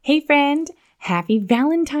Hey friend, happy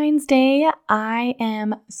Valentine's Day. I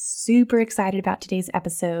am super excited about today's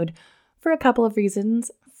episode for a couple of reasons.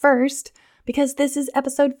 First, because this is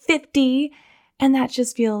episode 50, and that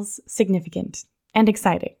just feels significant and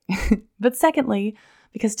exciting. But secondly,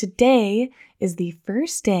 because today is the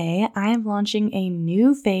first day I am launching a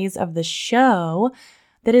new phase of the show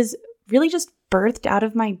that is really just birthed out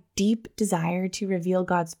of my deep desire to reveal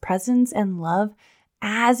God's presence and love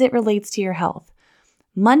as it relates to your health.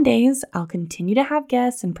 Mondays, I'll continue to have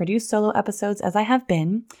guests and produce solo episodes as I have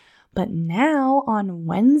been, but now on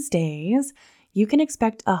Wednesdays, you can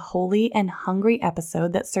expect a holy and hungry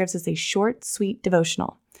episode that serves as a short, sweet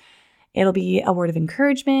devotional. It'll be a word of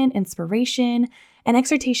encouragement, inspiration, and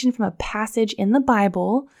exhortation from a passage in the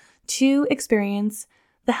Bible to experience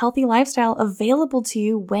the healthy lifestyle available to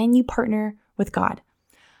you when you partner with God.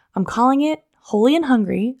 I'm calling it Holy and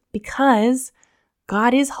Hungry because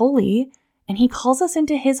God is holy and he calls us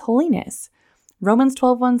into his holiness. Romans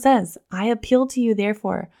 12:1 says, I appeal to you,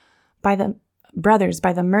 therefore, by the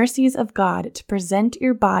mercies of God, to present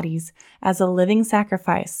your bodies as a living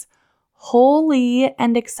sacrifice, holy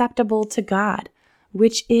and acceptable to God,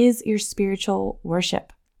 which is your spiritual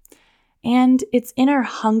worship. And it's in our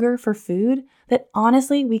hunger for food that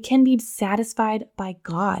honestly we can be satisfied by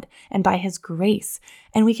God and by his grace,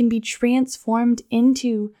 and we can be transformed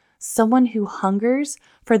into someone who hungers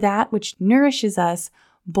for that which nourishes us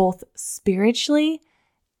both spiritually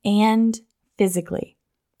and physically.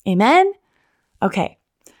 Amen? Okay,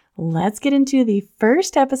 let's get into the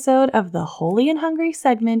first episode of the Holy and Hungry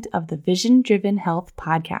segment of the Vision Driven Health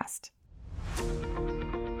podcast.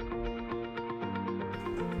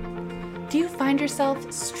 Do you find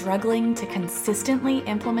yourself struggling to consistently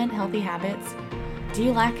implement healthy habits? Do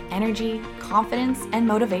you lack energy, confidence, and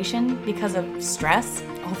motivation because of stress,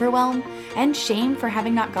 overwhelm, and shame for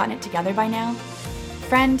having not gotten it together by now?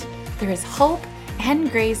 Friend, there is hope and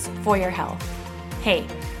grace for your health. Hey,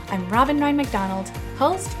 I'm Robin Ryan McDonald,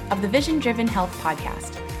 host of the Vision Driven Health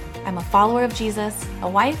podcast. I'm a follower of Jesus, a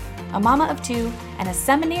wife, a mama of two, and a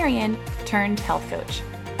seminarian turned health coach.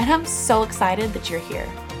 And I'm so excited that you're here.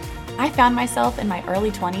 I found myself in my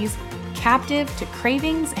early 20s captive to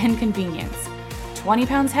cravings and convenience. 20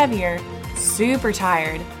 pounds heavier, super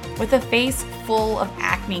tired, with a face full of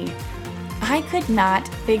acne. I could not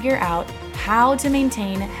figure out how to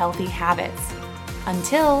maintain healthy habits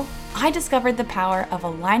until I discovered the power of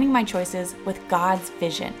aligning my choices with God's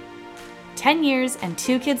vision. 10 years and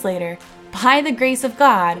 2 kids later, by the grace of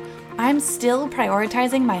God, I'm still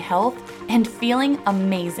prioritizing my health and feeling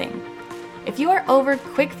amazing. If you are over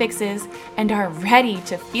quick fixes and are ready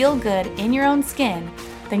to feel good in your own skin,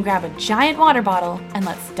 then grab a giant water bottle and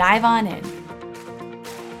let's dive on in.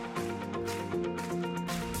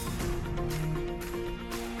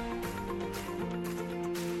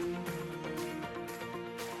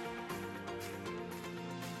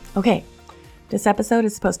 Okay, this episode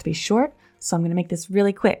is supposed to be short, so I'm going to make this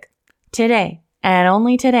really quick. Today, and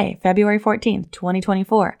only today, February 14th,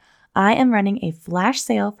 2024, I am running a flash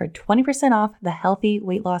sale for 20% off the Healthy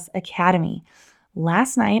Weight Loss Academy.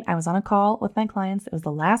 Last night, I was on a call with my clients. It was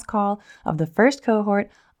the last call of the first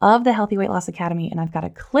cohort of the Healthy Weight Loss Academy, and I've got a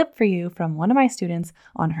clip for you from one of my students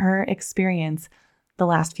on her experience the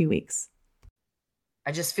last few weeks.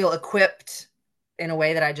 I just feel equipped in a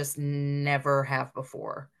way that I just never have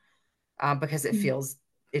before, because it feels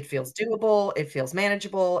doable, it feels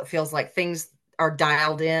manageable, it feels like things are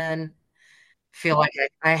dialed in. Feel like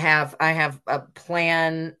I have a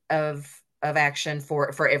plan of action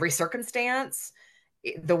for every circumstance.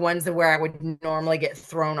 The ones where I would normally get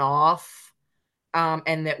thrown off,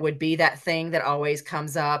 and that would be that thing that always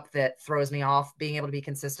comes up that throws me off being able to be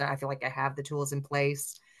consistent. I feel like I have the tools in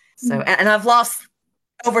place. So, and I've lost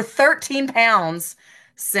over 13 pounds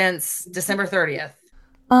since December 30th.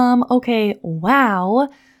 Okay, wow.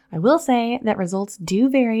 I will say that results do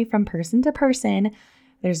vary from person to person.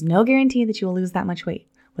 There's no guarantee that you will lose that much weight.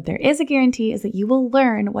 What there is a guarantee is that you will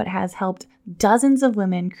learn what has helped dozens of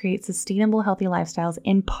women create sustainable, healthy lifestyles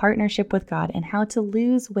in partnership with God and how to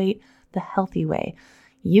lose weight the healthy way.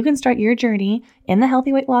 You can start your journey in the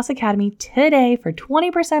Healthy Weight Loss Academy today for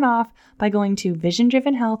 20% off by going to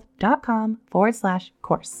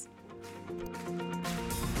visiondrivenhealth.com/course.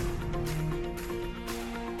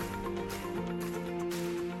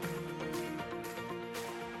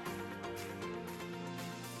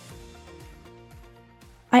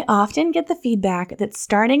 I often get the feedback that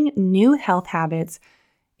starting new health habits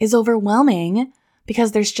is overwhelming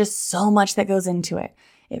because there's just so much that goes into it.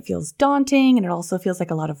 It feels daunting, and it also feels like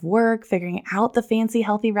a lot of work figuring out the fancy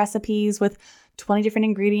healthy recipes with 20 different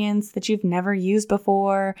ingredients that you've never used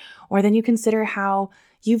before. Or then you consider how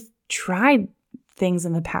You've tried things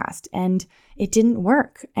in the past and it didn't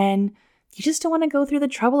work. And you just don't want to go through the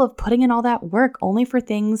trouble of putting in all that work only for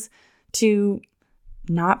things to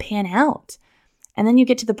not pan out. And then you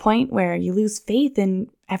get to the point where you lose faith in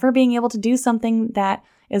ever being able to do something that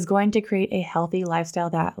is going to create a healthy lifestyle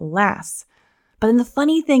that lasts. But then the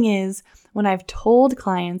funny thing is, when I've told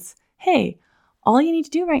clients, hey, all you need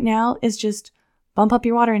to do right now is just bump up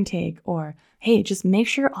your water intake, or hey, just make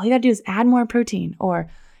sure all you got to do is add more protein, or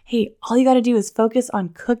hey, all you got to do is focus on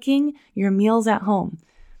cooking your meals at home.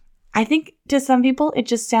 I think to some people, it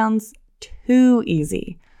just sounds too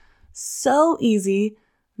easy. So easy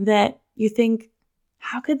that you think,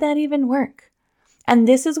 how could that even work? And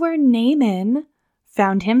this is where Naaman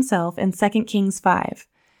found himself in 2 Kings 5.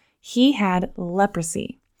 He had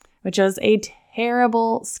leprosy, which was a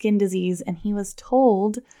terrible skin disease, and he was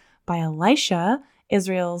told by Elisha,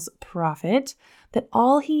 Israel's prophet, that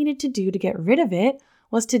all he needed to do to get rid of it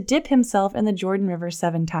was to dip himself in the Jordan River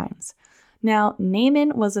 7 times. Now,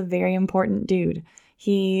 Naaman was a very important dude.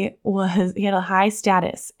 He had a high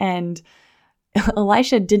status, and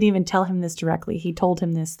Elisha didn't even tell him this directly. He told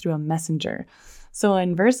him this through a messenger. So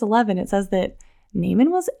in verse 11, it says that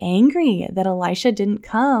Naaman was angry that Elisha didn't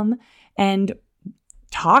come and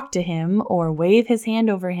talk to him or wave his hand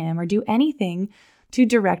over him or do anything to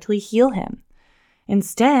directly heal him.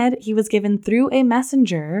 Instead, he was given through a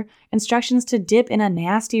messenger instructions to dip in a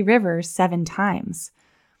nasty river 7 times.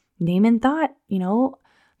 Naaman thought,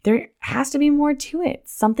 there has to be more to it,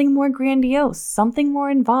 something more grandiose, something more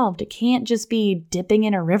involved. It can't just be dipping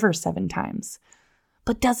in a river 7 times.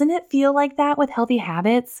 But doesn't it feel like that with healthy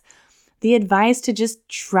habits? The advice to just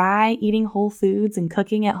try eating whole foods and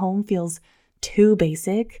cooking at home feels too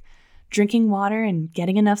basic. Drinking water and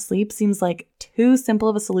getting enough sleep seems like too simple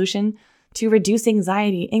of a solution to reduce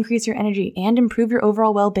anxiety, increase your energy, and improve your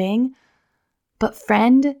overall well-being. But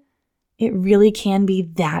friend, it really can be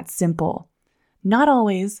that simple. Not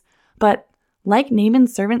always, but like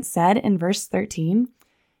Naaman's servant said in verse 13,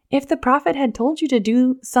 if the prophet had told you to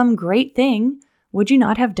do some great thing, would you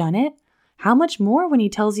not have done it? How much more when he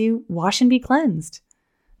tells you, wash and be cleansed?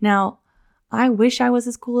 Now, I wish I was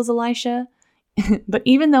as cool as Elisha, but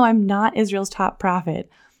even though I'm not Israel's top prophet,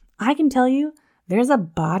 I can tell you there's a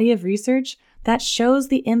body of research that shows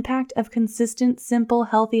the impact of consistent, simple,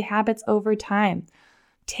 healthy habits over time.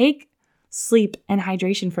 Take sleep and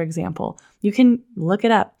hydration, for example. You can look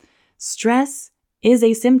it up. Stress is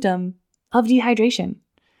a symptom of dehydration.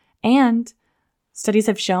 And studies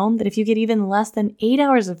have shown that if you get even less than 8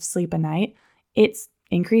 hours of sleep a night, it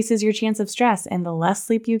increases your chance of stress. And the less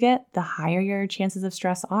sleep you get, the higher your chances of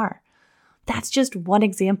stress are. That's just one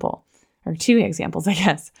example, or 2 examples, I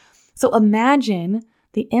guess. So imagine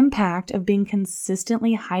the impact of being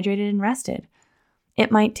consistently hydrated and rested.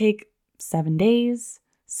 It might take 7 days,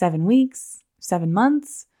 7 weeks, 7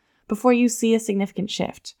 months before you see a significant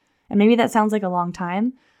shift. And maybe that sounds like a long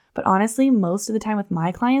time, but honestly, most of the time with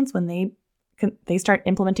my clients, when they start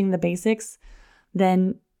implementing the basics,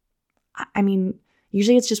 then,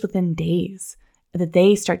 usually it's just within days that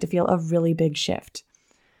they start to feel a really big shift.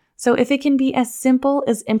 So if it can be as simple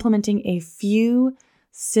as implementing a few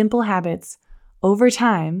simple habits over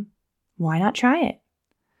time, why not try it?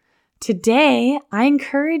 Today, I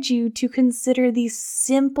encourage you to consider these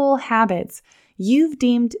simple habits you've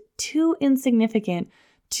deemed too insignificant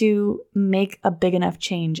to make a big enough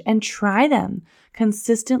change and try them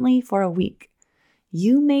consistently for a week.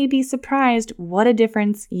 You may be surprised what a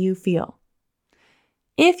difference you feel.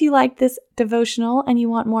 If you like this devotional and you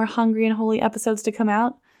want more hungry and holy episodes to come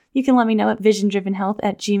out, you can let me know at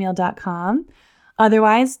visiondrivenhealth@gmail.com.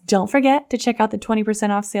 Otherwise, don't forget to check out the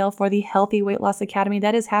 20% off sale for the Healthy Weight Loss Academy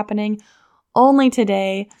that is happening only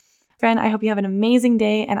today. Friend, I hope you have an amazing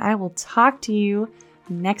day, and I will talk to you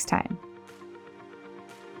next time.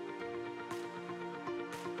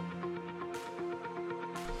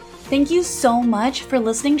 Thank you so much for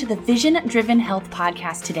listening to the Vision Driven Health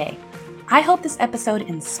podcast today. I hope this episode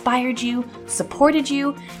inspired you, supported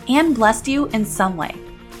you, and blessed you in some way.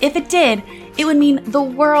 If it did, it would mean the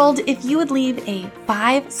world if you would leave a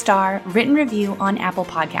 5-star written review on Apple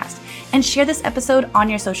Podcast and share this episode on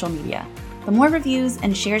your social media. The more reviews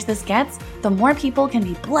and shares this gets, the more people can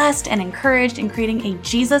be blessed and encouraged in creating a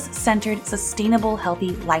Jesus-centered, sustainable,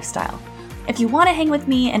 healthy lifestyle. If you want to hang with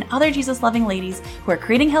me and other Jesus-loving ladies who are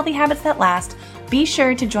creating healthy habits that last, be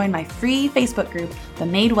sure to join my free Facebook group, the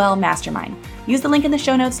Made Well Mastermind. Use the link in the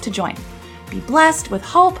show notes to join. Be blessed with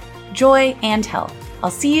hope, joy, and health. I'll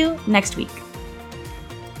see you next week.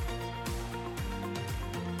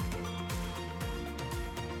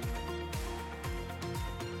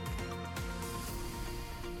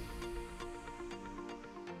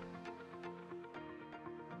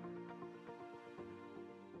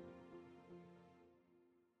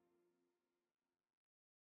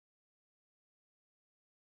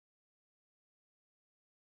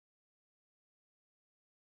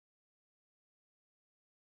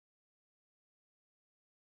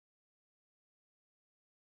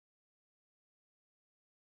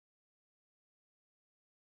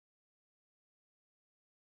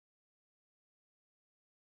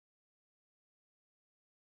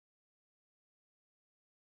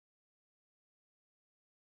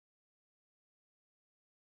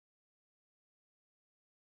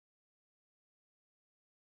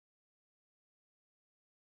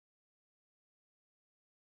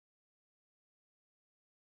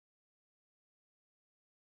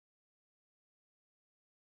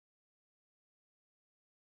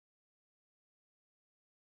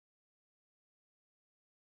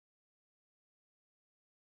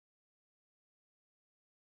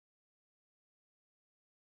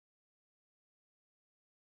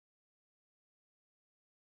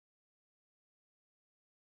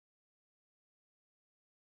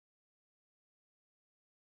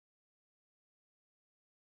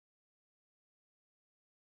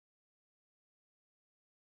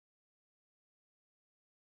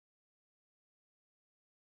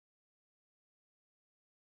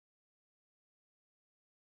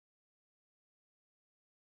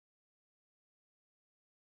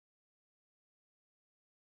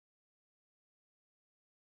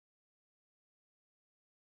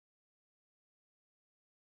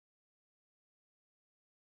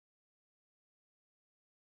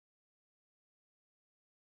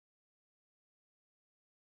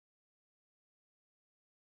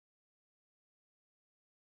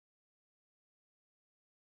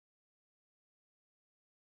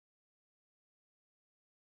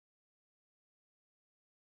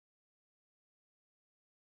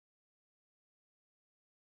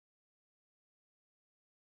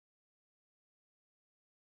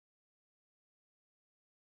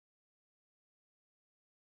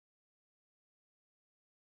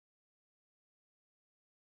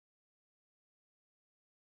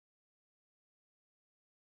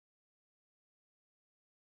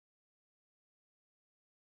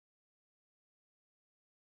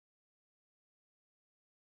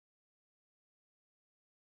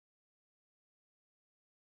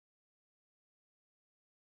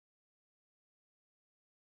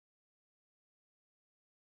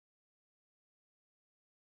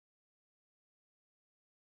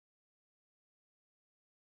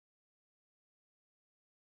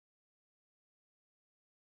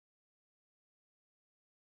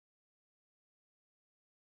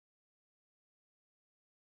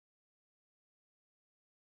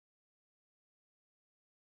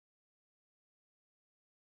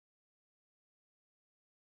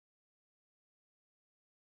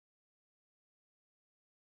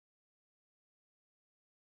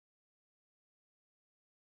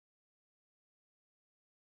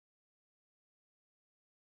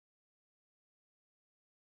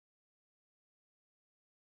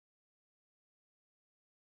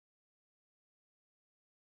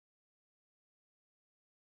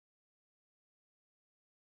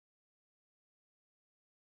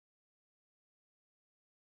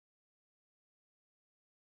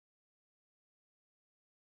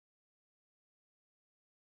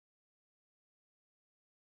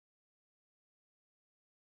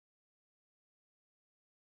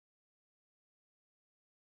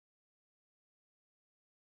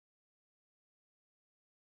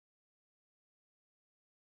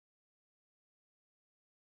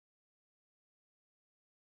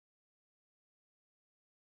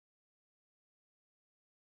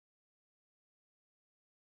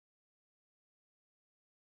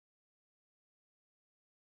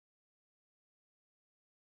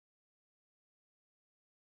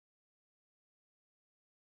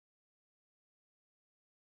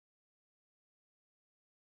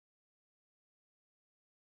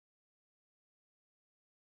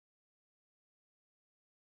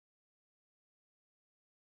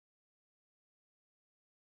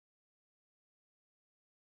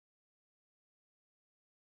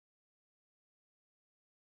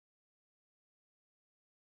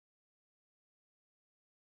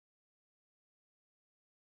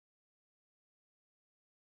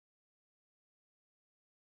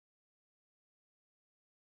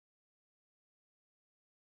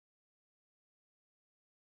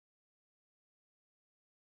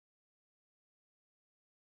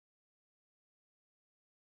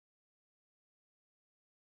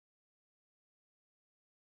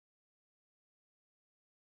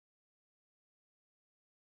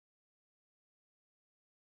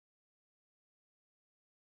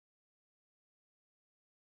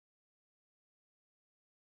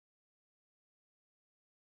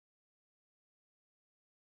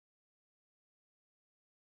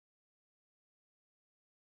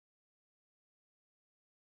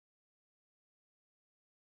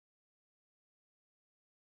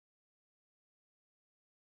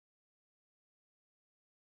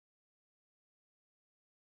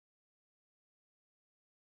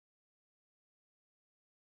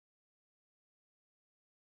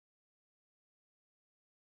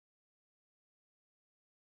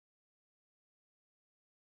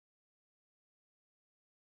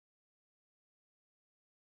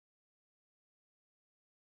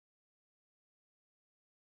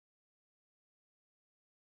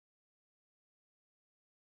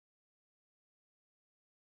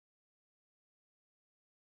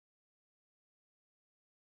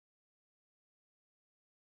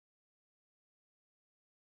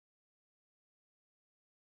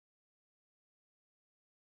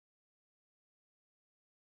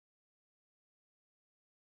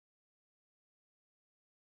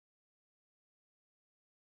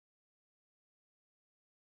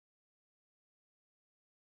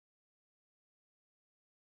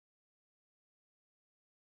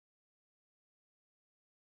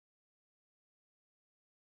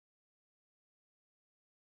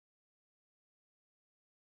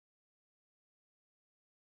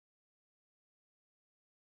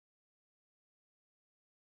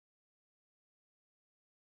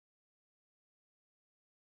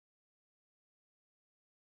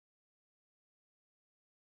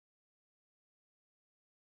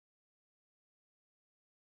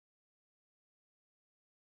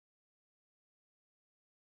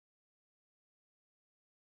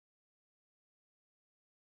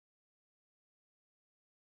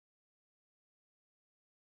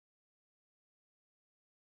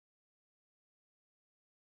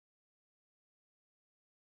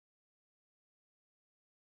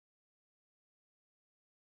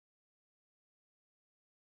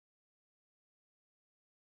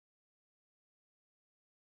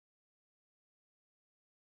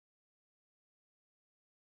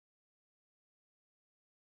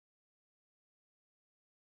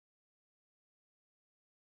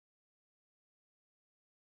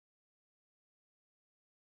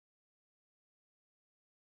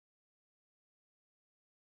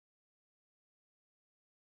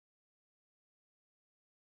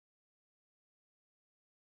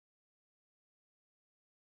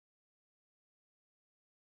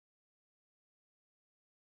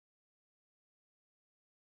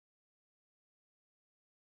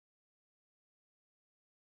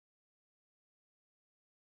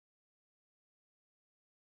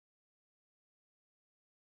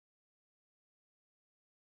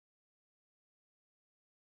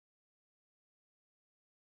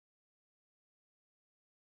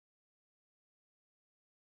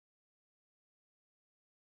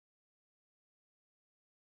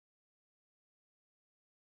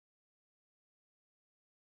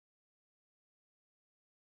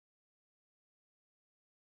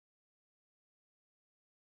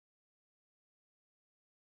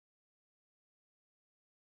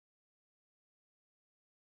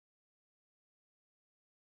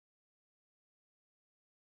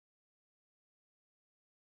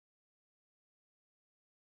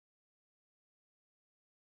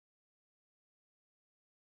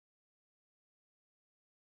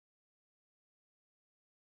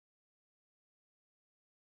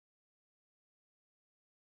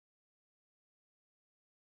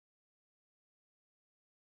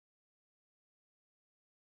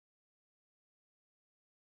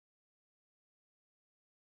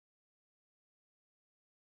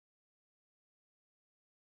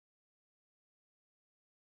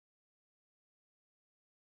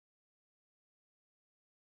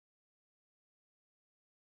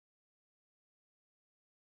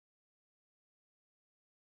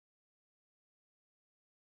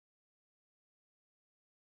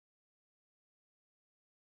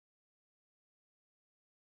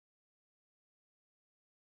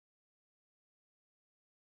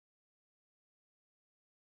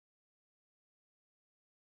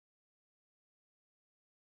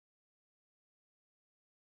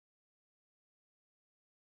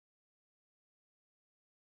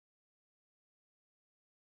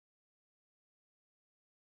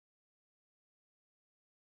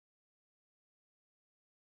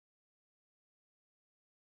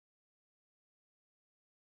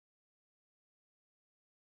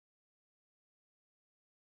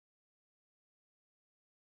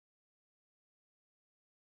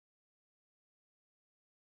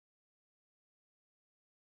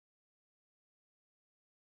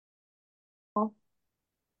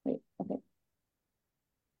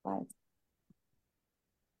 Five.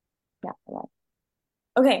 Yeah. Five.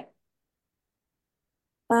 Okay.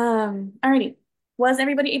 Alrighty. Was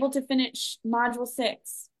everybody able to finish module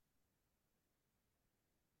 6?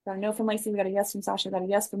 Got a no from Lacey. We got a yes from Sasha. We got a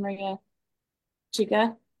yes from Maria.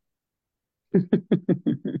 Chica. We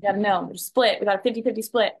got a no. We're split. We got a 50-50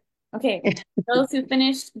 split. Okay. Those who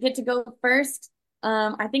finished get to go first.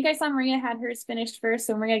 I think I saw Maria had hers finished first.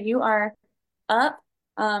 So Maria, you are up.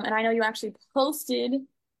 And I know you actually posted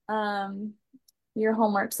um your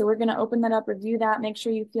homework. So we're gonna open that up, review that, make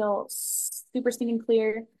sure you feel super stinking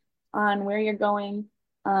clear on where you're going,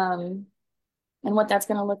 and what that's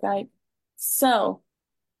gonna look like. So,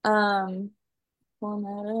 pulling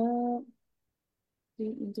that up.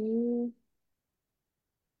 Do.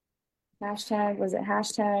 Hashtag, was it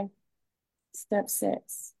hashtag step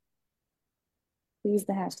 6? Please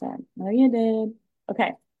the hashtag. No, you did.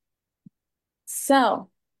 Okay. So,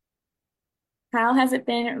 how has it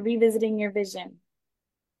been revisiting your vision?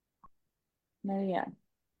 Maria.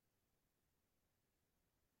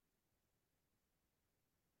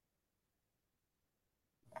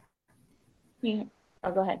 Yeah.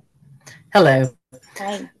 Oh, go ahead. Hello.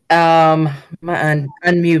 Hi. My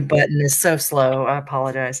unmute button is so slow. I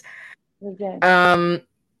apologize. We're good.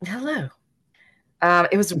 Hello.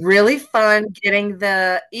 It was really fun getting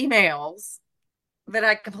the emails that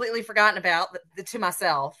I completely forgotten about to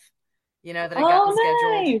myself, that I got Oh,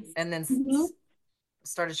 scheduled nice. and then Mhm.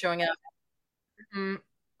 started showing up.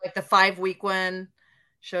 Like the 5-week one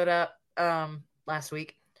showed up last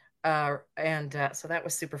week. So that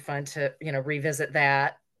was super fun to, revisit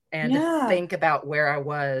that and to Yeah. think about where I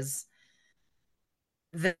was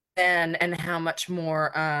then and how much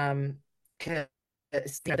more the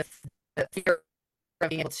fear of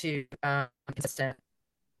being able to consistent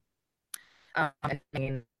I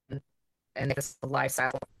mean and make this a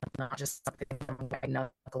lifestyle, not just something I'm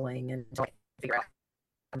knuckling and like figure out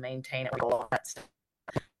how to maintain it, all that stuff.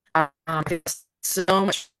 It's so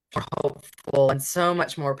much more hopeful and so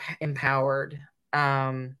much more empowered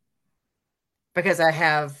because I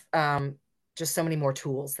have just so many more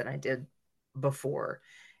tools than I did before,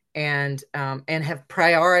 and have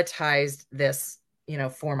prioritized this,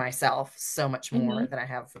 for myself so much more Hmm. than I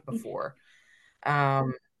have before.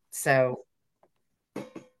 Um, so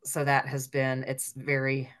that has been it's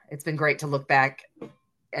been great to look back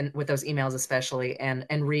and with those emails especially and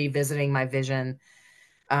revisiting my vision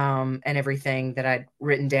and everything that I'd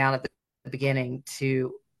written down at the beginning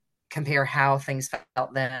to compare how things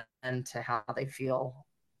felt then to how they feel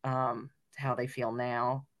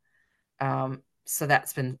now. So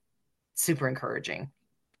that's been super encouraging.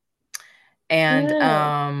 And Good.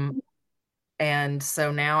 um, and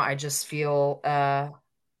so now I just feel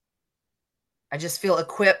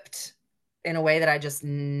equipped in a way that I just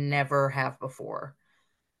never have before,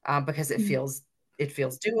 because it feels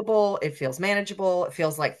doable, it feels manageable, it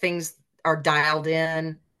feels like things are dialed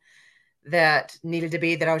in that needed to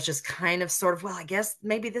be, that I was just kind of sort of, well, I guess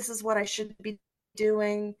maybe this is what I should be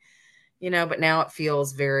doing, but now it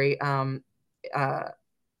feels very uh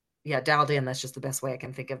yeah, dialed in. That's just the best way I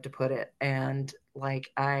can think of to put it. And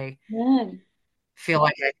like I Good. feel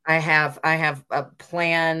like I have a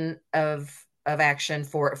plan of action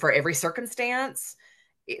for every circumstance.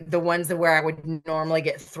 The ones that where I would normally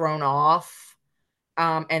get thrown off,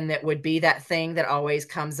 and that would be that thing that always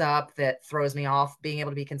comes up that throws me off being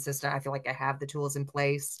able to be consistent. I feel like I have the tools in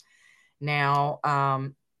place now,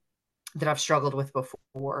 that I've struggled with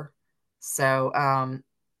before. So,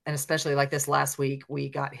 and especially like this last week, we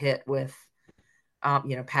got hit with,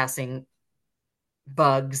 passing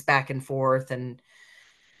bugs back and forth, and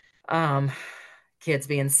um, kids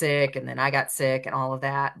being sick, and then I got sick and all of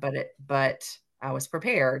that. But I was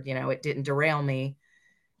prepared. It didn't derail me,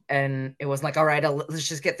 and it was like, all right, let's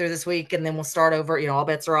just get through this week, and then we'll start over. All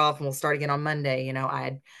bets are off, and we'll start again on Monday.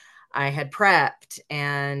 I had prepped,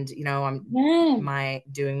 and I'm Yeah. my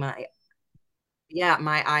doing my yeah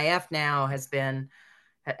my IF now has been,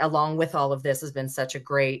 along with all of this, has been such a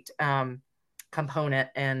great component,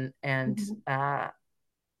 Mhm.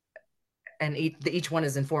 and each one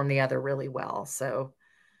has informed the other really well. So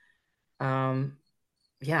um,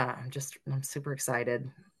 yeah, I'm super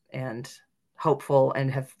excited and hopeful,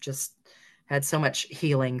 and have just had so much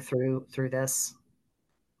healing through this.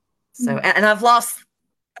 So and I've lost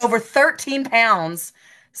over 13 pounds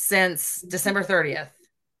since December 30th.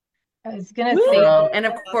 I was gonna say Woo! And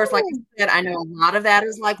of course, like I said, I know a lot of that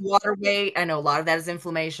is like water weight. I know a lot of that is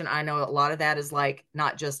inflammation. I know a lot of that is like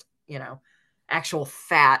not just, actual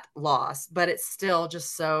fat loss, but it's still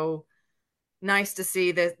just so nice to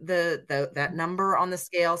see that number on the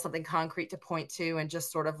scale, something concrete to point to, and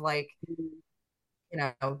just sort of like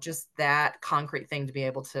just that concrete thing to be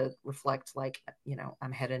able to reflect, like,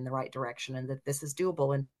 I'm headed in the right direction and that this is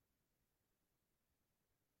doable. And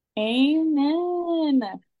Amen.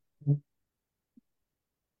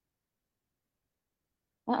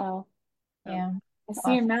 Uh-oh. Yeah. I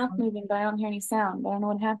see your mouth Awesome. moving, but I don't hear any sound. I don't know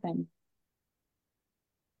what happened.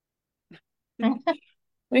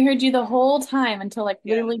 We heard you the whole time until like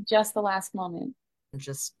literally just the last moment.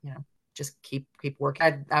 just keep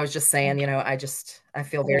working. I was just saying, I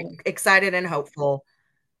feel very Okay. excited and hopeful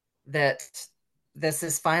that this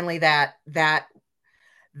is finally that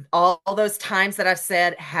all those times that I've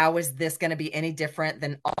said, how is this going to be any different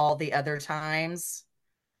than all the other times?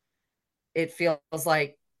 It feels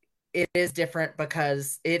like it is different,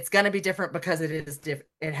 because it's going to be different, because it is different.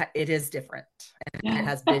 It is different, and it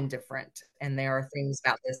has been different. And there are things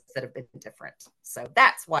about this that have been different. So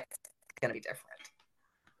that's why it's going to be different.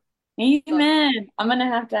 Amen. I'm gonna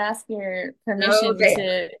have to ask your permission Okay.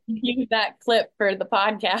 to use that clip for the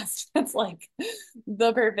podcast. That's like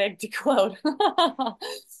the perfect quote.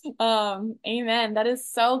 Amen. That is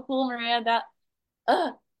so cool, Maria.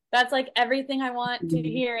 That's like everything I want to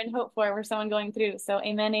hear and hope for someone going through. So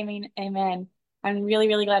amen, amen, amen. I'm really,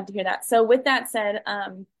 really glad to hear that. So with that said,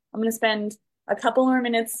 I'm gonna spend a couple more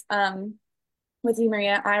minutes with you,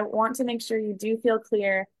 Maria. I want to make sure you do feel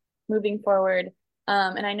clear moving forward.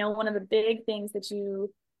 And I know one of the big things that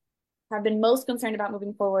you have been most concerned about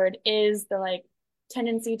moving forward is the like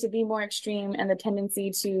tendency to be more extreme and the tendency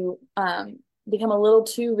to become a little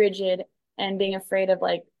too rigid and being afraid of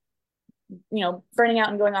like, burning out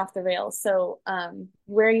and going off the rails. So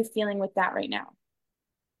where are you feeling with that right now?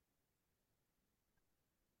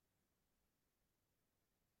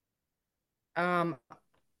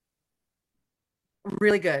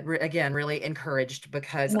 Really good. Again, really encouraged,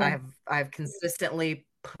 because Yeah. I've consistently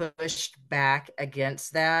pushed back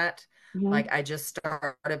against that. Mhm. Like, I just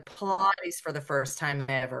started Pilates for the first time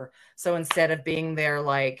ever. So instead of being there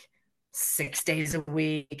like 6 days a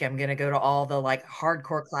week, I'm gonna go to all the like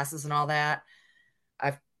hardcore classes and all that.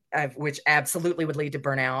 I've which absolutely would lead to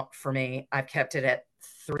burnout for me. I've kept it at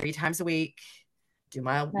 3 times a week, do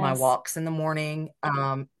my Nice. walks in the morning,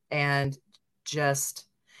 and just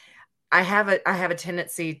I have a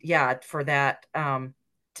tendency, yeah, for that,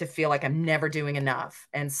 to feel like I'm never doing enough.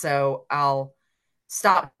 And so I'll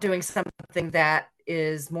stop doing something that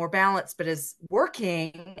is more balanced but is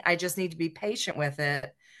working. I just need to be patient with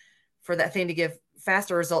it for that thing to give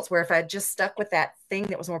faster results. Where if I just stuck with that thing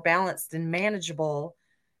that was more balanced and manageable,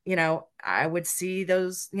 I would see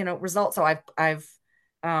those, results. So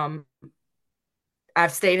um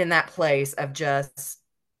I've stayed in that place of just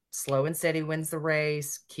slow and steady wins the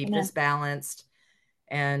race, keep this Amen. balanced,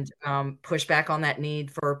 and push back on that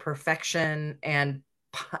need for perfection, and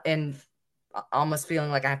almost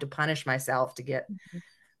feeling like I have to punish myself to get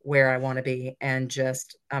where I want to be, and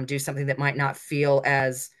just do something that might not feel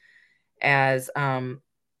as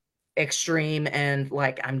extreme, and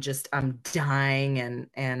like I'm dying,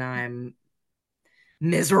 and I'm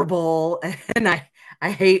miserable, and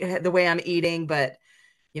I hate the way I'm eating, but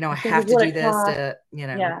I This is have to what do it this costs. to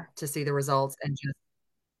Yeah. to see the results. And just,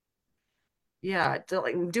 yeah,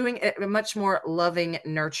 like doing a much more loving,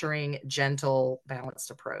 nurturing, gentle, balanced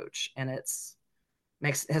approach, and has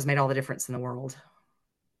made all the difference in the world.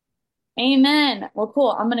 Amen. Well,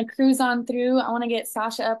 cool. I'm gonna cruise on through. I want to get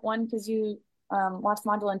Sasha up one because you watched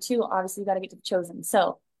module and two. Obviously, you got to get to the chosen.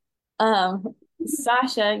 So, um,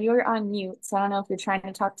 Sasha, you're on mute. So I don't know if you're trying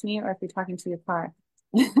to talk to me or if you're talking to your car.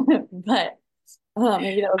 But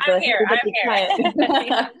maybe that was I'm the here. everybody I'm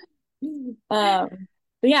here. quiet.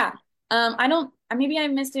 But yeah, I don't. Maybe I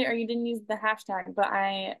missed it or you didn't use the hashtag, but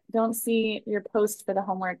I don't see your post for the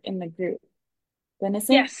homework in the group. Did I miss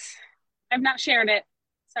it? Yes, I've not shared it.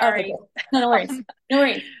 Okay, Sorry. cool. No, no worries. Um, No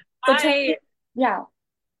worries. So tell me, I yeah,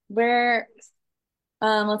 where,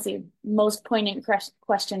 let's see, most poignant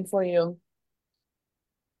question for you.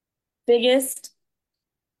 Biggest,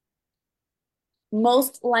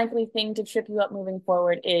 most likely thing to trip you up moving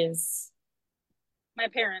forward is, my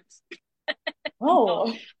parents. No, oh,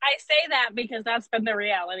 I say that because that's been the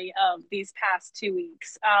reality of these past 2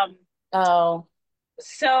 weeks. oh,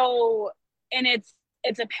 So and it's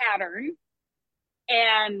a pattern,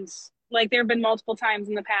 and like there have been multiple times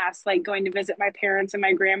in the past, like going to visit my parents and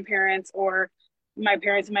my grandparents, or my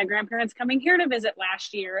parents and my grandparents coming here to visit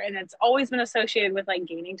last year, and it's always been associated with like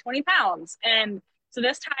gaining 20 pounds. And so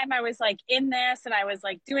this time I was like in this, and I was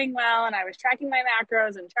like doing well, and I was tracking my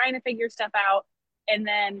macros and trying to figure stuff out. And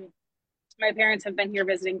then my parents have been here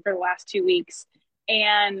visiting for the last 2 weeks,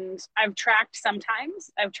 And I've tracked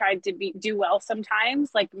sometimes. I've tried to do well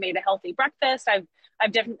sometimes, like made a healthy breakfast.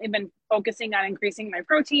 I've definitely been focusing on increasing my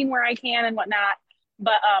protein where I can and whatnot.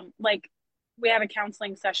 But like we had a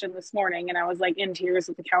counseling session this morning and I was like in tears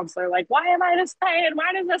with the counselor, like, why am I this pain?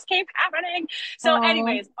 Why does this keep happening? So, Oh,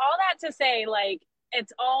 anyways, all that to say, like,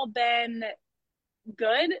 it's all been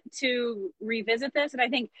good to revisit this. And I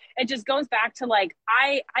think it just goes back to like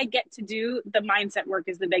I get to do the mindset work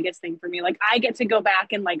is the biggest thing for me. Like I get to go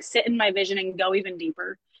back and like sit in my vision and go even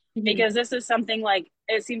deeper, mhm. because this is something like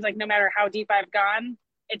it seems like no matter how deep I've gone,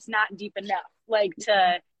 it's not deep enough like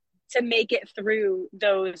to make it through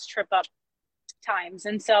those trip up times.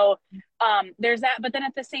 And so there's that. But then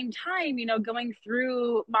at the same time, you know, going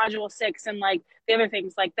through module 6 and like the other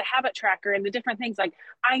things like the habit tracker and the different things, like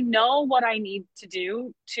I know what I need to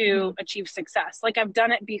do to Mhm. achieve success. Like I've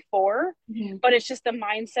done it before, Mhm. but it's just the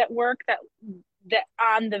mindset work that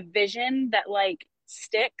on the vision that like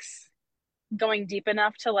sticks going deep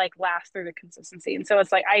enough to like last through the consistency. And so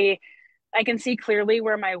it's like I can see clearly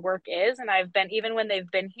where my work is. And I've been, even when they've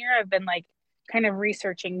been here, I've been like kind of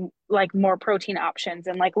researching like more protein options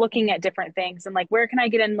and like looking at different things and like where can I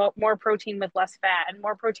get in more protein with less fat and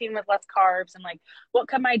more protein with less carbs and like what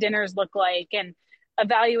could my dinners look like and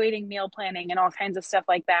evaluating meal planning and all kinds of stuff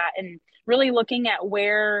like that. And really looking at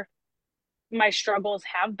where my struggles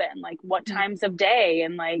have been, like what Mhm. times of day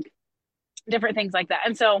and like different things like that.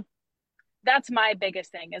 And so that's my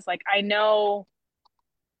biggest thing is like I know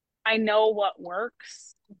what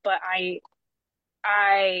works, but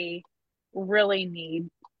I really need,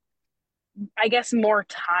 I guess, more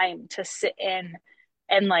time to sit in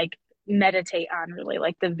and like meditate on really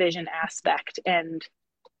like the vision aspect and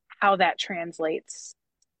how that translates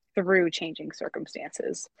through changing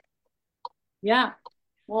circumstances. Yeah.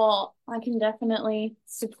 Well, I can definitely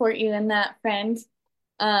support you in that, friend.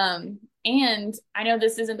 And I know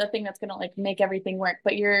this isn't the thing that's gonna like make everything work,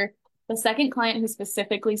 but you're the second client who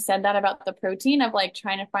specifically said that about the protein of like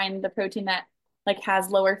trying to find the protein that like has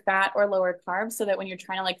lower fat or lower carbs so that when you're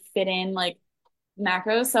trying to like fit in like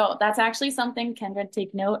macros. So that's actually something, Kendra,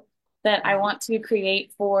 take note that I want to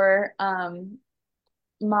create for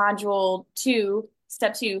module 2,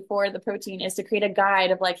 step 2 for the protein is to create a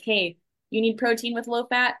guide of like, hey, you need protein with low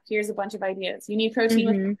fat, here's a bunch of ideas. You need protein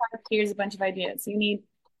with Mhm. fat, here's a bunch of ideas. You need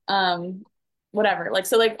um whatever. Like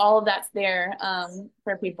so like all of that's there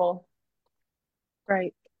for people.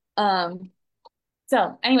 Right. Um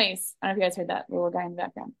so anyways, I don't know if you guys heard that little guy in the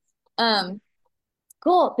background. Um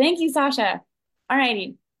cool. Thank you, Sasha.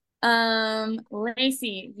 Alrighty.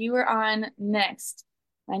 Lacey, you were on next.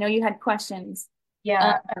 I know you had questions. Um,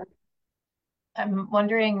 Yeah, I'm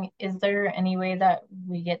wondering, is there any way that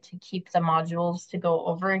we get to keep the modules to go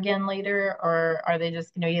over again later, or are they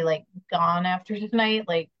just going to be like gone after tonight?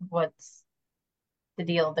 Like, what's the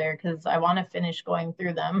deal there? Because I want to finish going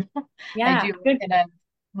through them. I yeah, do, good. and I've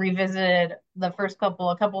revisited the first couple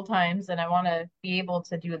a couple times, and I want to be able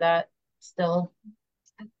to do that still.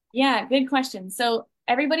 Yeah, good question. So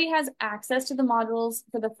everybody has access to the modules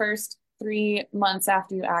for the first 3 months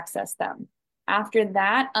after you access them. After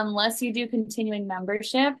that, unless you do continuing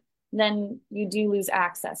membership, then you do lose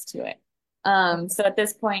access to it. So at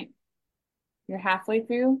this point, you're halfway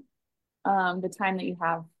through the time that you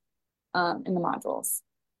have in the modules.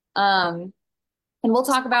 Um, and we'll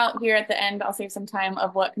talk about here at the end, I'll save some time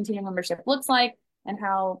of what continuing membership looks like and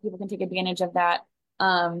how people can take advantage of that.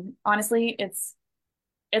 Honestly, it's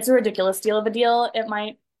a ridiculous deal of a deal. It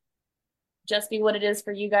might just be what it is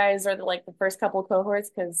for you guys or like the first couple cohorts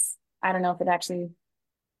because I don't know if it actually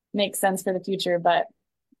makes sense for the future, but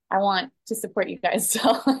I want to support you guys.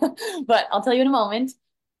 So, but I'll tell you in a moment.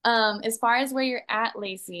 As far as where you're at,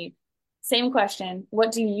 Lacey, same question.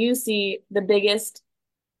 What do you see the biggest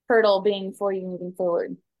hurdle being for you moving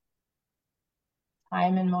forward?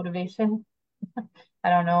 Time and motivation. I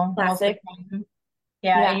don't know, most of Classic. the time.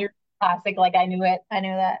 Yeah, and Yeah. you're classic. Like I knew it. I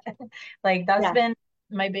knew that. Like that's Yeah. been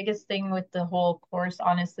my biggest thing with the whole course,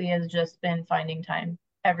 honestly, has just been finding time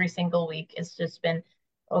every single week. It's just been,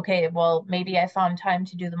 okay, well, maybe I found time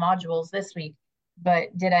to do the modules this week,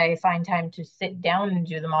 but did I find time to sit down and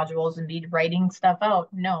do the modules and be writing stuff out?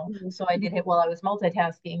 No. Mhm. So I did it while I was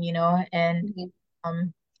multitasking, and Mhm.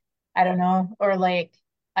 um I don't know, or like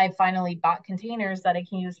I finally bought containers that I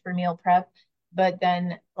can use for meal prep, but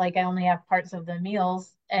then like I only have parts of the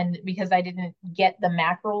meals, and because I didn't get the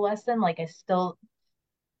macro lesson, like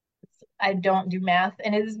I don't do math,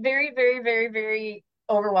 and it is very, very, very, very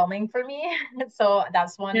overwhelming for me. So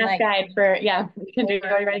that's one Math like guide for, yeah, you can do it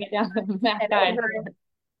over while you're writing it down. Math and guide. over.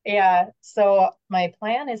 Yeah. So my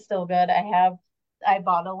plan is still good. I have I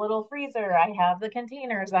bought a little freezer. I have the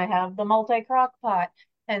containers. I have the multi-crock pot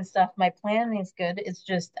and stuff. My plan is good. It's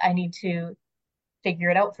just I need to figure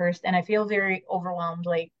it out first. And I feel very overwhelmed.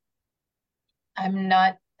 Like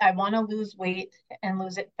I want to lose weight and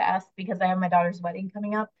lose it fast because I have my daughter's wedding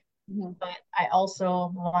coming up. Mhm. But I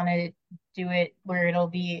also want to do it where it'll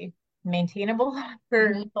be maintainable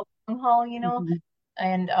for Mhm. the long haul, you know? Mhm.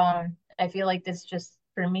 And I feel like this just,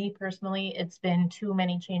 for me personally, it's been too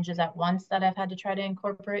many changes at once that I've had to try to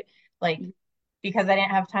incorporate. Like, because I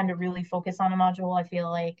didn't have time to really focus on a module, I feel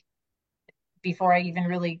like before I even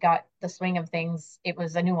really got the swing of things, it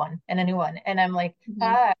was a new one and a new one. And I'm like,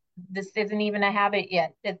 Mhm. this isn't even a habit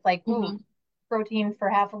yet. It's like, ooh, Mhm. protein for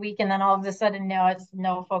half a week. And then all of a sudden now it's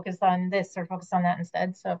no, focus on this or focus on that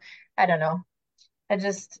instead. So I don't know. I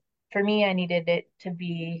just, for me, I needed it to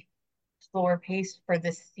be slower paced for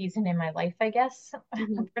this season in my life, I guess,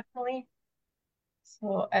 Mhm. personally.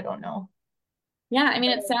 So I don't know. Yeah, I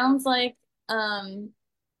mean, it sounds like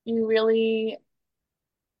you really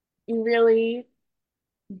you really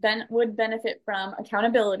would benefit from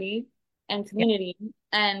accountability and Yeah. community,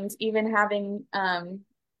 and even having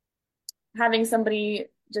somebody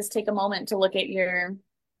just take a moment to look at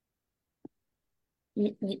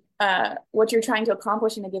what you're trying to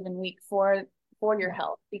accomplish in a given week for your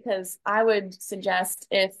health. Because I would suggest,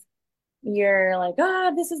 if you're like,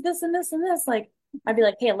 this is this and this and this, like, I'd be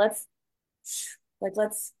like, hey, let's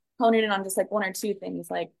hone it in on just like one or two things.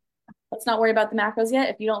 Like, let's not worry about the macros yet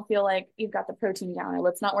if you don't feel like you've got the protein down, or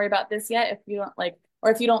let's not worry about this yet if you don't like,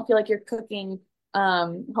 or if you don't feel like you're cooking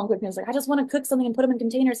home cooked meals. Like, I just want to cook something and put them in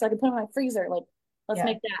containers so I can put them in my freezer. Like, let's Yeah.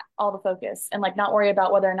 make that all the focus, and like not worry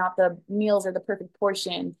about whether or not the meals are the perfect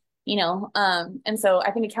portion, and so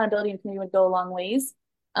I think accountability and community would go a long ways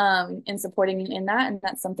in supporting you in that, and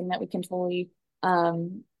that's something that we can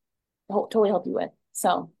um totally help you with.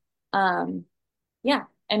 So um yeah,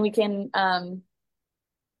 and we can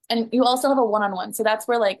and you also have a one-on-one. So that's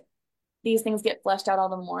where like these things get fleshed out all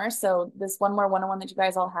the more. So this one more one-on-one that you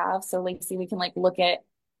guys all have. So Lacey, we can like look at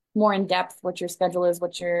more in depth what your schedule is,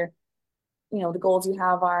 what your, the goals you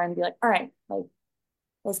have are, and be like, all right, like,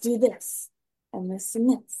 let's do this and this and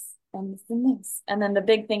this and this and this. And then the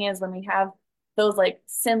big thing is, when we have those like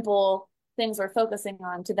simple things we're focusing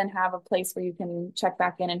on, to then have a place where you can check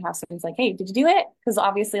back in and have someone's like, hey, did you do it? Because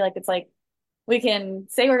obviously, like, it's like we can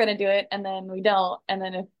say we're going to do it and then we don't. And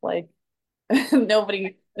then if like nobody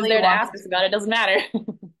is Really there to want ask us about it, it doesn't matter.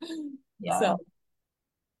 Yeah. So I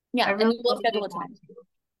yeah, and really, you will really schedule did a want time. to.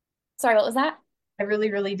 Sorry, what was that? I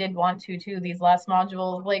really, really did want to too. These last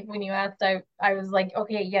modules, like when you asked, I was like,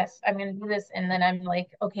 okay, yes, I'm gonna do this, and then I'm like,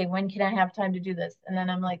 okay, when can I have time to do this? And then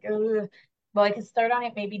I'm like, ugh, well, I could start on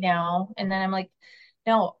it maybe now, and then I'm like,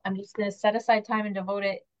 no, I'm just gonna set aside time and devote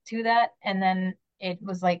it to that, and then it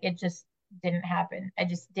was like it just didn't happen. I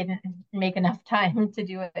just didn't make enough time to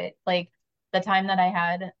do it. Like the time that I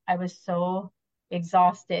had, I was so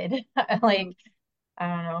exhausted. Mhm. Like I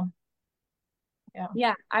don't know. Yeah.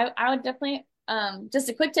 Yeah, I would definitely just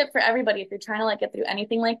a quick tip for everybody if you're trying to like get through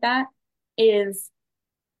anything like that is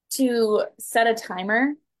to set a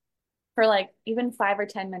timer for like even 5 or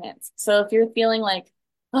 10 minutes. So if you're feeling like,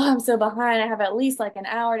 oh, I'm so behind, I have at least like an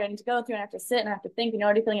hour that I need to go through, and I have to sit and I have to think, and you're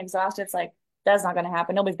already feeling exhausted, it's like, that's not going to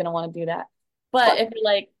happen. Nobody's going to want to do that. But if you're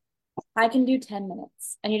like, I can do 10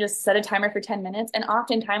 minutes, and you just set a timer for 10 minutes, and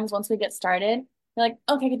oftentimes once we get started, you're like,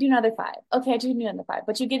 okay, I could do another five. Okay, I do another five.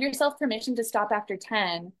 But you give yourself permission to stop after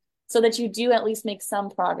 10 so that you do at least make some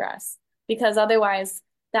progress. Because otherwise,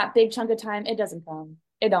 that big chunk of time, it doesn't come.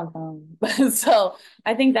 It don't come. So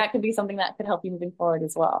I think that could be something that could help you moving forward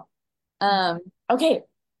as well. Um, okay,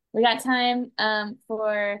 we got time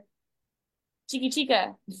for Chica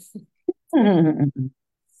Chica. So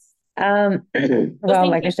Well,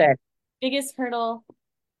 think like I said, biggest hurdle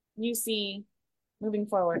you see moving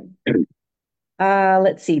forward.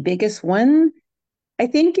 let's see, biggest one. I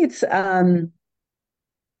think it's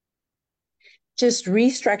just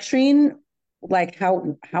restructuring, like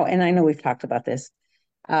how, and I know we've talked about this,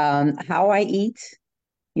 how I eat,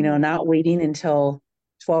 Mhm. not waiting until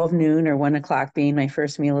 12 noon or 1 o'clock being my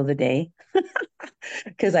first meal of the day,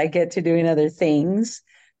 because I get to doing other things.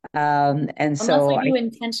 And Unless so we I do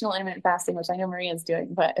intentional intermittent fasting, which I know Maria's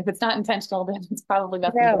doing, but if it's not intentional, then it's probably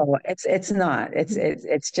nothing to. no, it's not.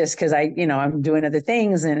 It's just because I'm doing other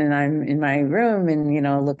things and I'm in my room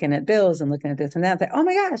and looking at bills and looking at this and that. Oh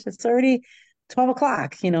my gosh, it's already 12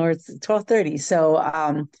 o'clock, or it's 12:30. So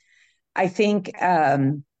I think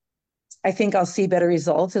I think I'll see better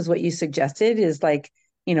results, is what you suggested, is like,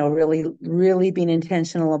 really, really being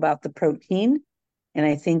intentional about the protein. And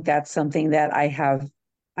I think that's something that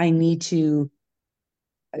I need to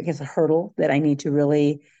I guess, a hurdle that I need to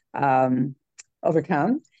really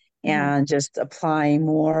overcome, and just apply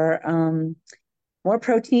more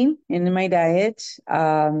protein into my diet.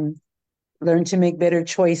 Learn to make better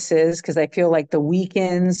choices, because I feel like the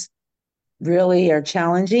weekends really are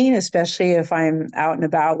challenging, especially if I'm out and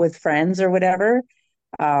about with friends or whatever.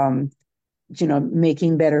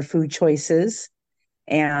 Making better food choices,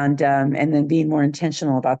 and then being more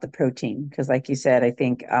intentional about the protein, because, like you said, I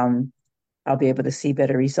think I'll be able to see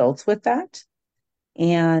better results with that.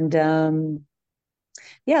 And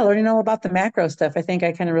learning all about the macro stuff. I think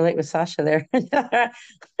I kind of relate with Sasha there. I'm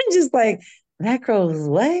just like, macros,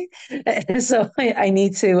 what? So I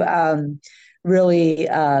need to really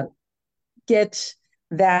get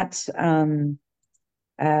that,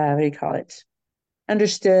 what do you call it?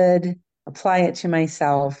 Understood, apply it to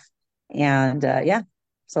myself. And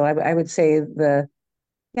so I would say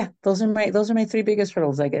those are my three biggest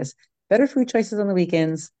hurdles, I guess. Better food choices on the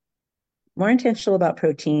weekends, more intentional about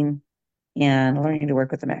protein, and learning to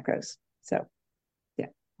work with the macros. So, yeah.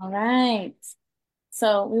 All right.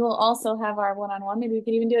 So we will also have our one-on-one. Maybe we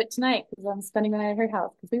could even do it tonight, because I'm spending the night at her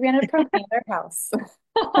house, because we ran out of propane at our house.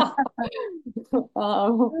 I don't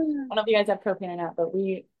know if you guys have propane or not, but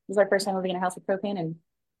this is our first time living in a house with propane, and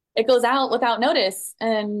it goes out without notice.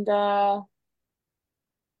 And I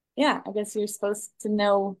guess you're supposed to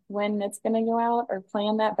know when it's going to go out, or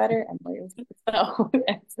plan that better. And so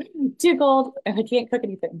it's too cold and I can't cook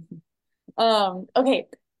anything. Okay.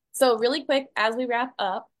 So really quick, as we wrap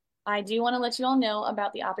up, I do want to let you all know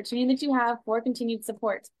about the opportunity that you have for continued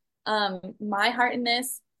support. My heart in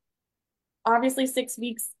this, obviously 6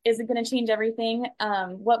 weeks isn't going to change everything.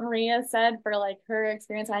 What Maria said for like her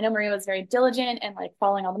experience, and I know Maria was very diligent and like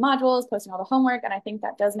following all the modules, posting all the homework, and I think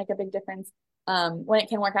that does make a big difference when it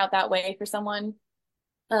can work out that way for someone.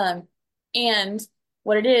 And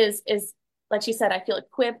what it is like she said, I feel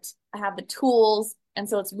equipped, I have the tools. And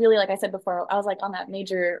so it's really, like I said before, I was like on that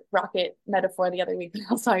major rocket metaphor the other week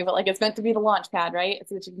I was talking about, like, it's meant to be the launch pad, right?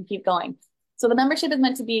 So that you can keep going. So the membership is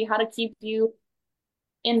meant to be how to keep you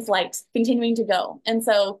in flight, continuing to go. And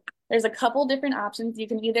so there's a couple different options. You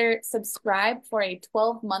can either subscribe for a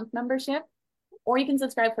 12-month membership, or you can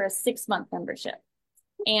subscribe for a 6-month membership.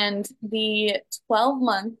 And the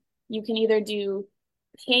 12-month, you can either do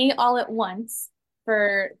pay all at once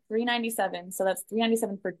for $397. So that's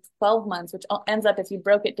 $397 for 12 months, which ends up, if you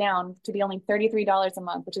broke it down, to be only $33 a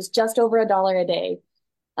month, which is just over $1 a day.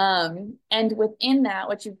 And within that,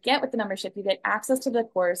 what you get with the membership, you get access to the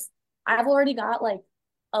course. I've already got like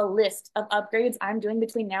a list of upgrades I'm doing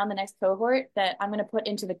between now and the next cohort that I'm going to put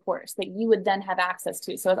into the course that you would then have access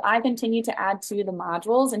to. So if I continue to add to the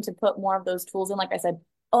modules and to put more of those tools in, like I said,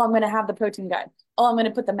 I'm going to have the protein guide. I'm going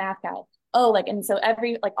to put the math guide. And so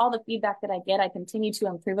all the feedback that I get, I continue to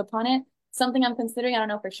improve upon it. Something I'm considering, I don't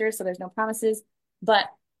know for sure, so there's no promises, but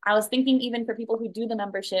I was thinking, even for people who do the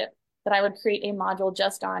membership, that I would create a module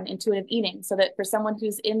just on intuitive eating, so that for someone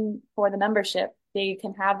who's in for the membership, they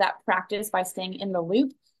can have that practice by staying in the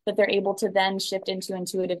loop, that they're able to then shift into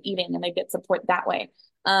intuitive eating and they get support that way.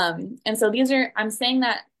 And so I'm saying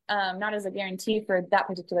that not as a guarantee for that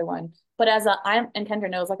particular one, but and Kendra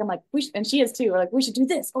knows, like, I'm like, and she is too, we're like, we should do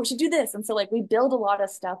this, we should do this. And so like, we build a lot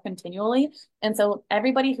of stuff continually. And so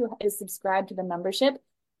everybody who is subscribed to the membership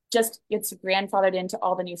just gets grandfathered into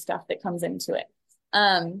all the new stuff that comes into it.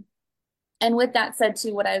 And with that said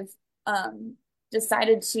too, what I've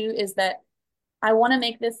decided to is that I want to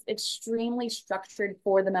make this extremely structured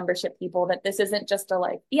for the membership people, that this isn't just a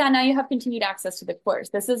like, now you have continued access to the course.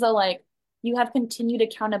 This is a like, you have continued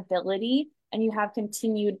accountability and you have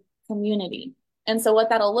continued community. And so what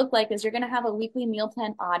that'll look like is you're going to have a weekly meal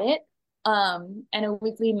plan audit and a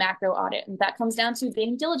weekly macro audit. And that comes down to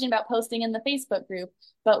being diligent about posting in the Facebook group.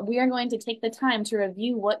 But we are going to take the time to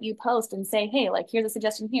review what you post and say, hey, like, here's a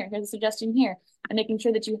suggestion here, here's a suggestion here, and making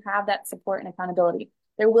sure that you have that support and accountability.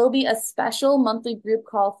 There will be a special monthly group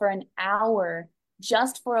call for an hour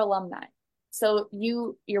just for alumni. So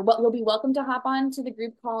you'll be welcome to hop on to the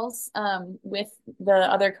group calls with the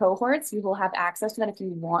other cohorts. You will have access to that if you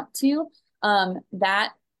want to.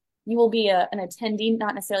 That you will be an attendee,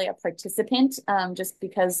 not necessarily a participant, just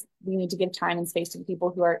because we need to give time and space to the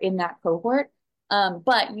people who are in that cohort.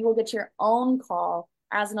 But you will get your own call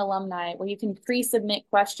as an alumni where you can pre-submit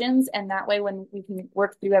questions, and that way when we can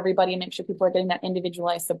work through everybody and make sure people are getting that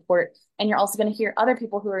individualized support. And you're also going to hear other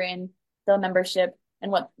people who are in the membership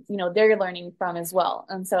and what they're learning from as well.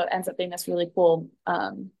 And so it ends up being this really cool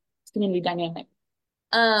community dynamic.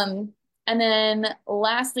 And then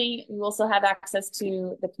lastly, you also have access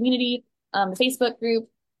to the community, the Facebook group,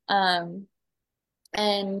 and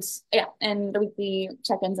the weekly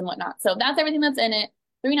check-ins and whatnot. So that's everything that's in it.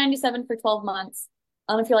 $397 for 12 months.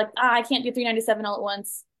 If you're like, I can't do $397 all at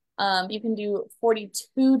once, you can do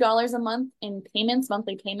 $42 a month in payments,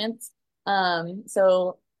 monthly payments.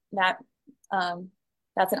 So that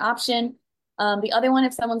that's an option. The other one,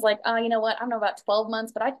 if someone's like, oh, you know what, I don't know about 12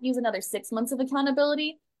 months, but I could use another 6 months of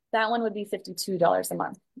accountability, that one would be $52 a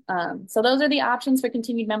month. So those are the options for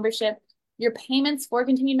continued membership. Your payments for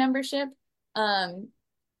continued membership,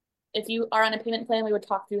 if you are on a payment plan, we would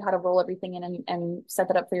talk through how to roll everything in and set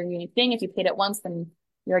that up for your unique thing. If you paid it once, then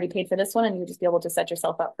you already paid for this one, and you would just be able to set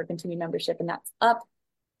yourself up for continued membership, and that's up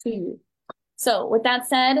to you. So with that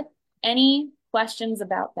said, any questions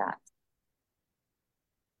about that?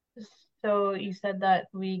 So you said that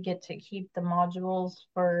we get to keep the modules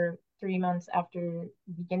for 3 months after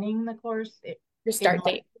beginning the course. Your start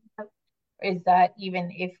date. Is that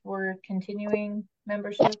even if we're continuing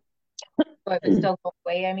membership? So it would still go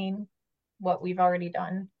away, I mean, what we've already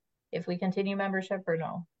done, if we continue membership or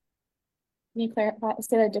no? Can you clarify,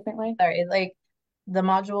 say that a different way? Sorry, like the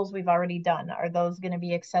modules we've already done, are those going to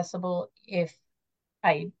be accessible if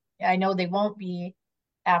I know they won't be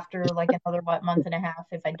after like another month and a half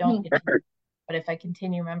if I don't get to, but if I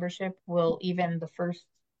continue membership, will even the first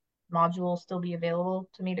module still be available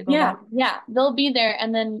to me to go back? Yeah, they'll be there,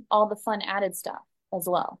 and then all the fun added stuff as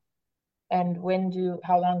well. And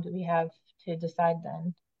how long do we have to decide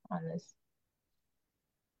then on this?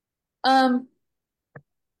 I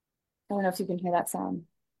don't know if you can hear that sound.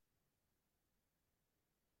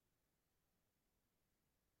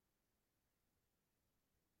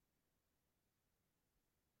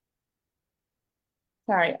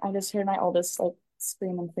 Sorry, I just heard my oldest like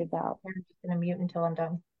scream and freak out. I'm just gonna mute until I'm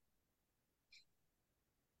done.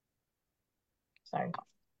 Sorry,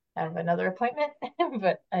 I have another appointment,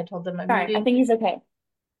 but I told them I'm Sorry, I think he's okay.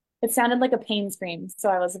 It sounded like a pain scream, so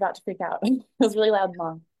I was about to freak out. It was really loud,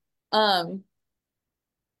 Mom.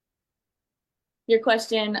 Your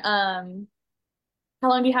question, how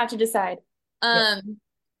long do you have to decide? Yes.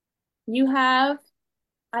 You have,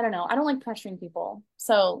 I don't know, I don't like pressuring people.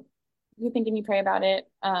 So you think and you pray about it.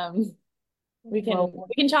 We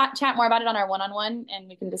can chat more about it on our one-on-one, and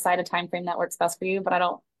we can decide a time frame that works best for you, but I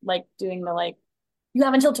don't like doing the like, you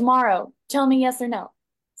have until tomorrow, tell me yes or no.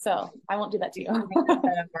 So I won't do that to you.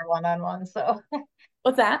 Set up our one-on-one, so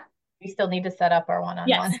What's that? we still need to set up our one-on-one.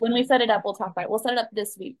 Yes, when we set it up, we'll talk about it. We'll set it up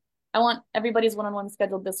this week. I want everybody's one-on-one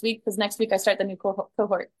scheduled this week because next week I start the new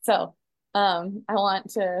cohort. So I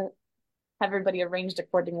want to have everybody arranged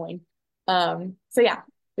accordingly. So yeah,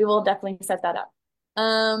 we will definitely set that up.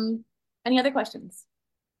 Any other questions?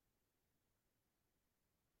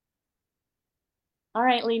 All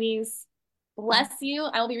right, ladies. Bless you.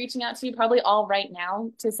 I will be reaching out to you probably all right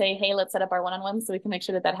now to say, hey, let's set up our one-on-one so we can make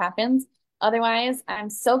sure that that happens. Otherwise, I'm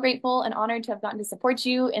so grateful and honored to have gotten to support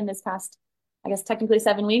you in this past, I guess, technically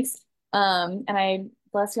 7 weeks. And I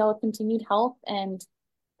bless you all with continued health and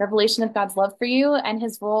revelation of God's love for you and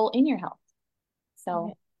his role in your health.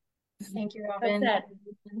 So thank you, Robin.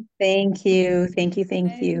 Thank you. Thank you.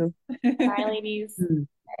 Thank you. Bye, ladies.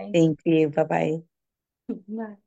 Thank you. Bye-bye. Bye.